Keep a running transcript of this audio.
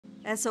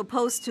As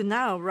opposed to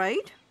now,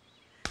 right?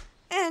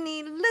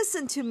 Annie,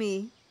 listen to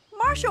me.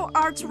 Martial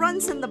arts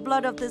runs in the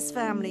blood of this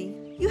family.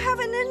 You have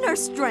an inner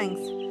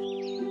strength.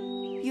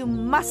 You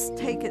must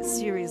take it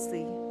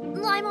seriously.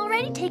 I'm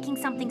already taking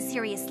something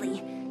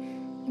seriously.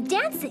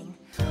 Dancing.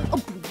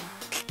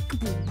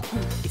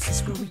 Is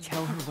this where we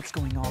tell her what's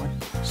going on?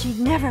 She'd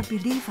never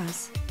believe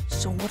us.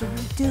 So what do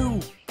we do?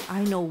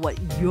 I know what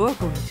you're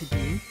going to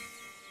do.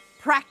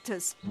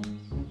 Practice.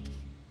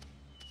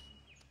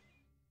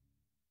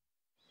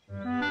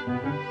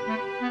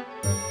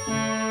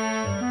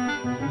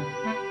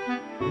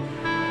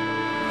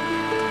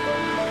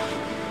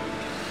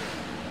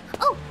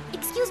 Oh,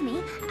 excuse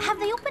me. Have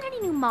they opened any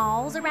new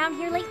malls around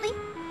here lately?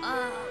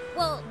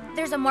 Well,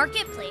 there's a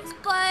marketplace,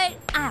 but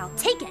I'll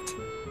take it.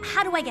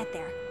 How do I get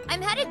there?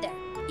 I'm headed there.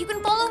 You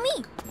can follow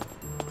me.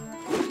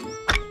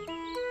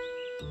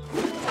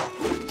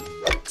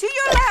 To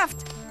your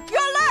left!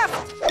 Your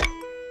left!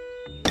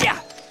 Yeah!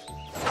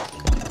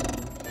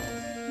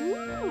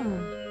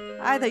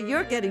 Either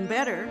you're getting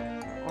better,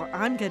 or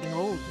I'm getting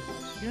old.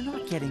 You're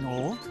not getting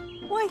old.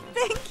 Why,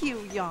 thank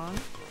you, Yong.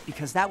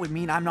 Because that would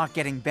mean I'm not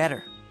getting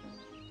better.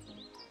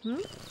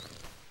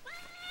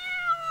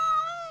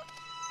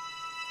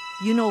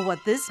 You know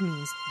what this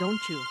means, don't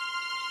you?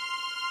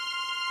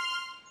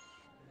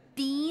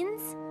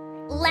 Beans?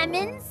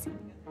 Lemons?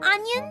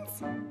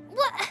 Onions?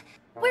 What?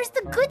 Where's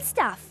the good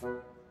stuff?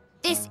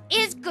 This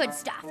is good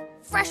stuff,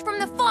 fresh from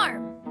the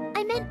farm.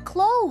 I meant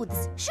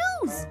clothes,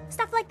 shoes,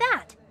 stuff like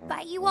that.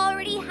 But you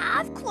already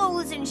have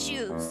clothes and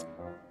shoes.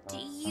 Do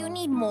you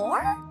need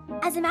more?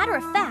 As a matter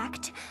of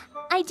fact,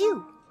 I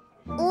do.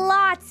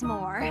 Lots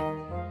more.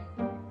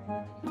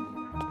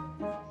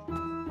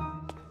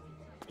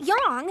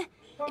 Yong,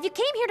 if you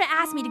came here to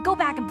ask me to go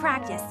back and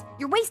practice,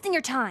 you're wasting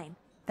your time.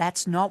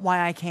 That's not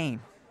why I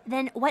came.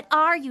 Then what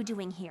are you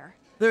doing here?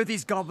 There are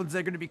these goblins that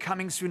are going to be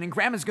coming soon, and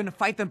Grandma's going to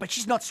fight them, but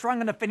she's not strong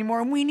enough anymore,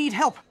 and we need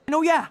help. And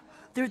oh yeah,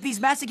 there are these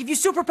masks that give you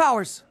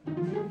superpowers.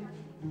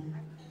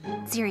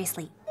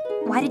 Seriously,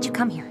 why did you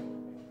come here?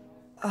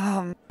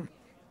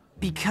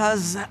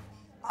 Because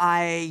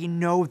I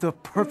know the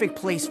perfect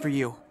place for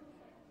you.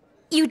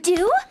 You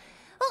do?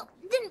 Well,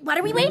 then what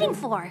are we waiting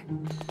for?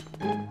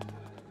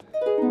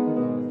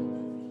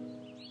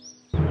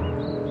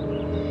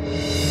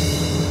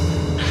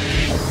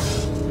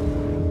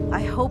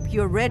 I hope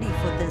you're ready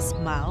for this,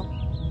 Mal.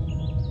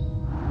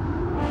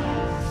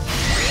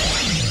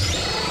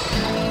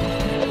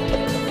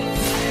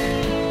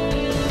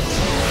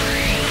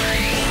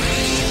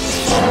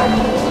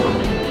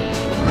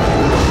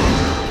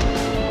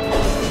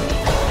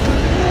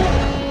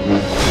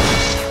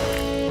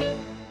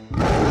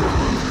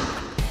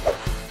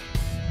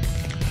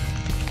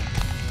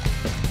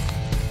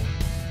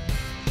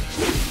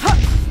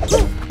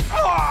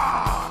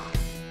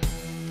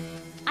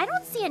 I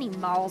don't see any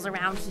malls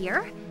around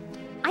here.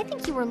 I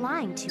think you were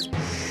lying to me.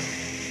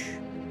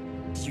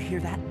 Did you hear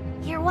that?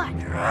 Hear what?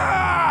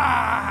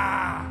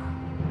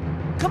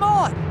 Come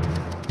on!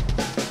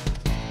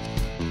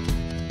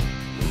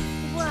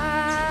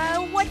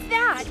 What's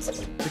that?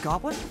 The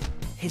goblin?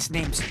 His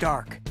name's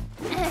Dark.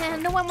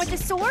 And the one with the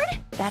sword?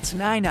 That's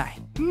Nai.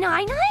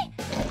 Nai?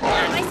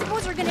 I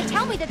suppose you're gonna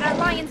tell me that that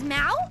lion's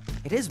Mao?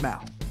 It is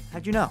Mao.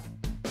 How'd you know?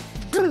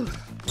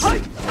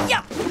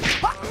 Yeah.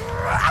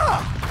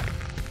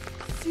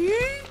 See?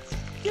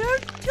 You're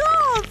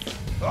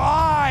tough!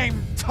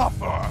 I'm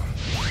tougher!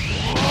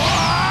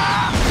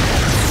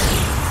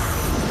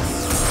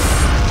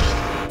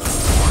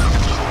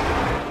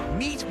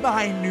 Meet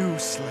my new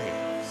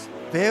slaves.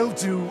 They'll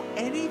do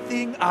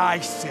anything I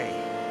say.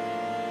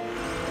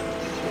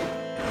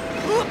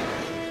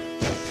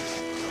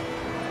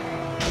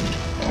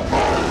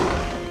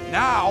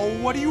 Now,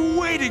 what are you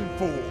waiting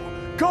for?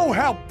 Go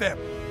help them!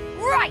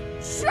 Right,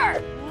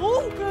 sure.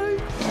 Okay.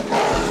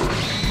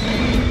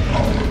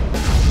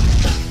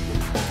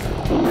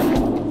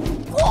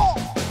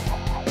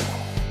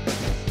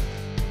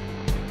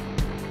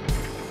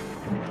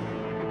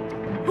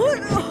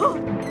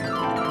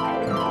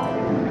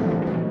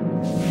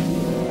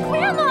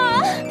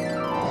 Grandma!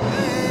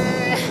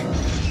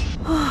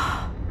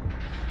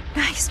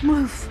 Nice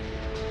move.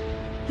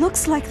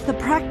 Looks like the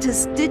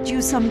practice did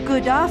you some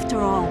good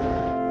after all.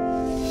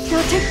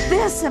 Now take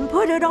this and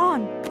put it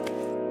on.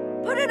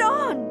 Put it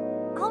on!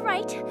 All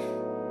right.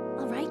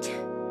 All right.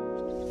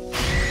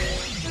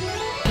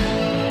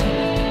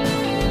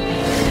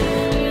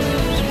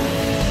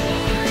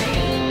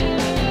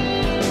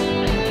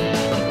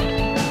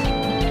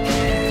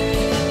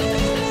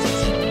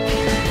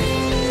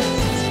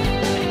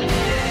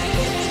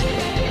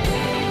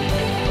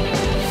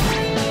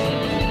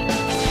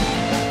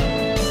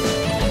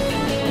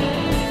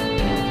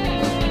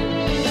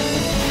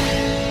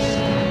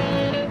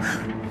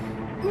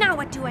 Now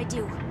what do I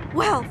do?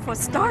 Well, for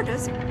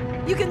starters,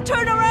 you can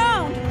turn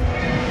around!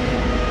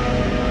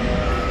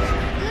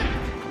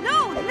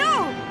 No,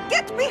 no!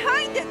 Get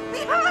behind it!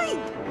 Behind!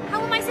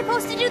 How am I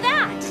supposed to do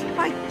that?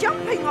 By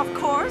jumping, of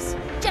course.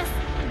 Just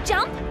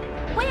jump?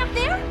 Way up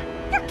there?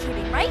 You're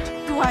kidding, right?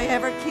 Do I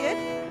ever kid?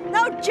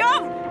 Now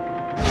jump!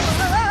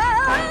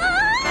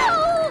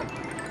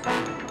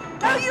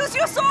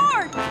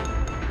 sword!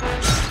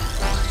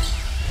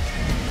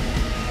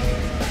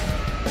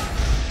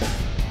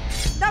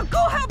 Now go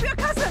help your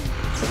cousin!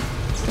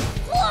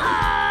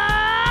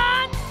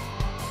 What?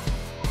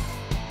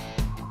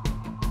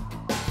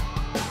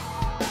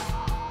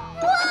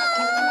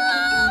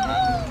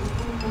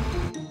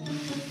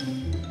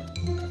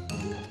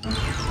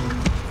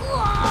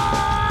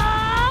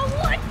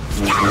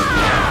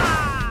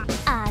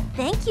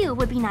 Thank you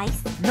would be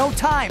nice. No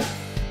time.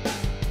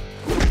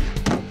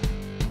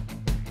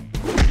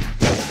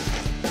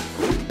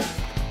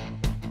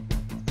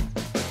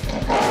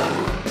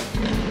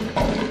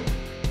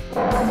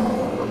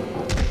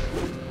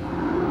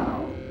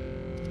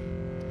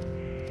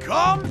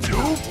 Come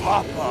to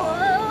Papa.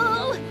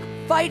 Oh,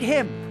 Fight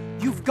him.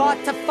 You've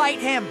got to fight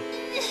him.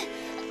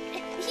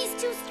 he's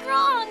too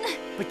strong.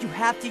 But you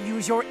have to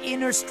use your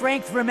inner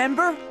strength,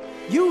 remember?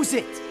 Use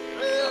it.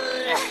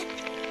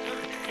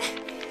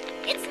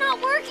 It's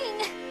not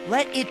working.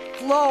 Let it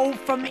flow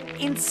from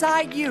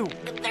inside you.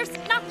 There's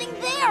nothing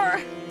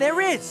there. There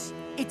is.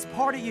 It's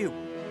part of you.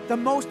 The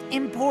most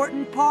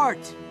important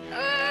part.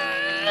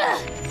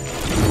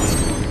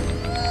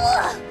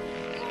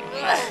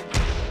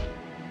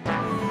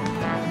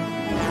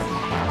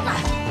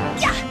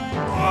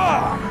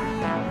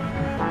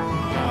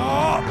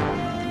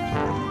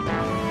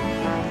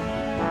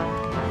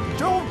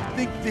 Don't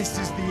think this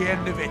is the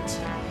end of it.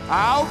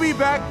 I'll be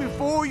back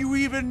before you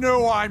even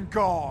know I'm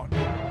gone.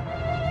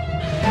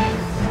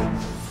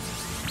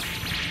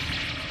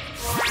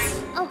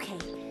 Okay,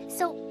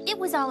 so it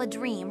was all a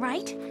dream,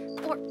 right?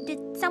 Or did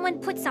someone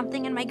put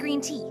something in my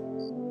green tea?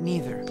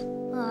 Neither.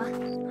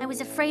 I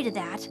was afraid of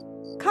that.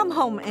 Come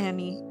home,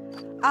 Annie.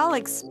 I'll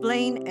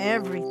explain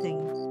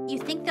everything. You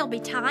think there'll be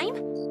time?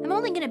 I'm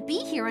only gonna be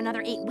here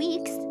another 8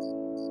 weeks.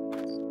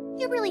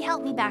 You really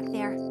helped me back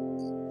there.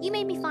 You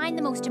made me find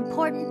the most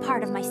important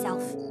part of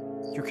myself.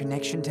 Your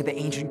connection to the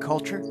ancient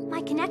culture?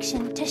 My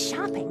connection to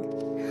shopping.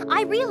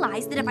 I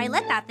realized that if I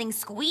let that thing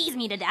squeeze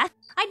me to death,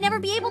 I'd never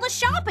be able to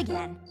shop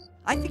again.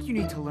 I think you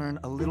need to learn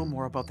a little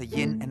more about the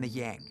yin and the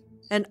yang.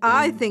 And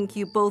I think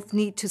you both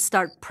need to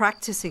start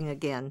practicing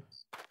again.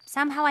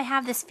 Somehow I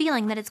have this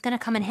feeling that it's gonna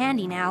come in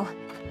handy now.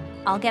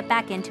 I'll get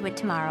back into it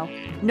tomorrow.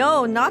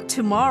 No, not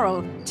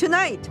tomorrow.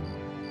 Tonight.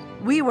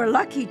 We were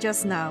lucky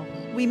just now.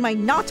 We might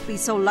not be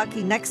so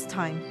lucky next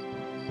time.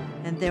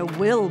 And there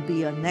will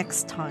be a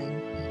next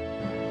time.